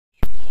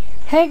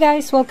Hey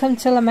guys, welcome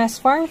to Lamas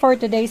Farm. For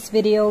today's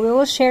video, we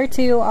will share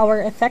to you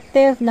our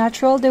effective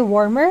natural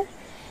dewormer.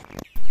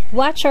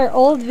 Watch our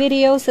old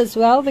videos as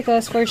well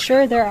because for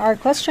sure there are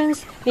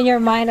questions in your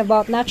mind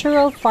about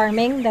natural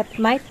farming that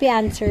might be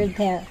answered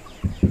there.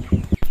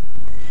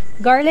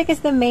 Garlic is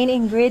the main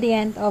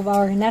ingredient of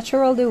our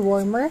natural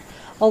dewormer.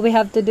 All we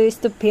have to do is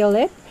to peel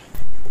it.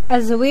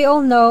 As we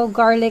all know,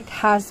 garlic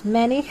has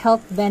many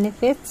health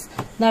benefits,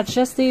 not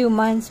just to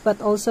humans but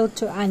also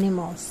to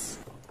animals.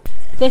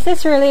 This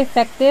is really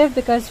effective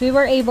because we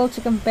were able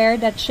to compare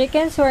that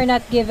chickens who are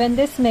not given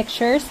these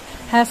mixtures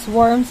has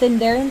worms in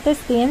their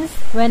intestines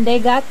when they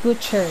got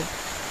butchered.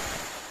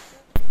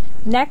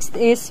 Next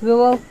is we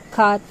will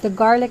cut the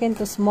garlic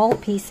into small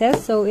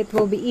pieces so it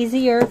will be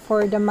easier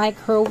for the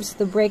microbes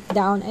to break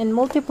down and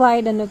multiply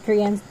the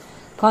nutrient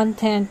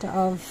content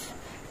of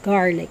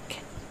garlic.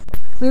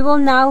 We will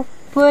now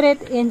put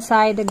it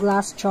inside the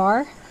glass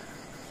jar.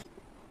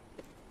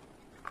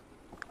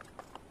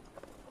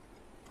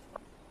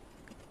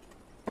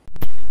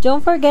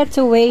 Don't forget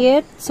to weigh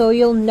it so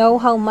you'll know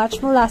how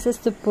much molasses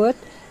to put.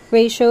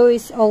 Ratio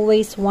is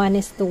always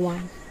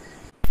 1:1.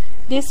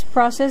 This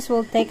process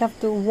will take up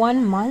to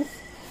 1 month,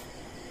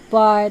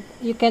 but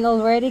you can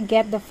already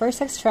get the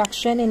first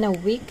extraction in a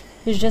week.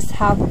 You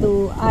just have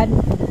to add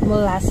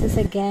molasses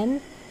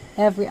again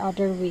every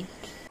other week.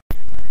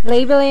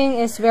 Labeling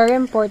is very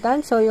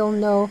important so you'll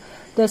know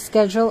the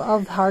schedule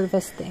of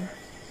harvesting.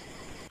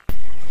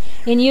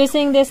 In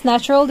using this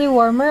natural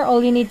dewormer,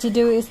 all you need to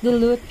do is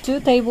dilute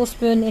 2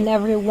 tablespoons in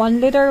every 1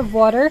 liter of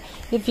water.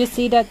 If you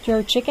see that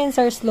your chickens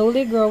are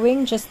slowly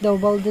growing, just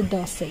double the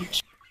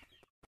dosage.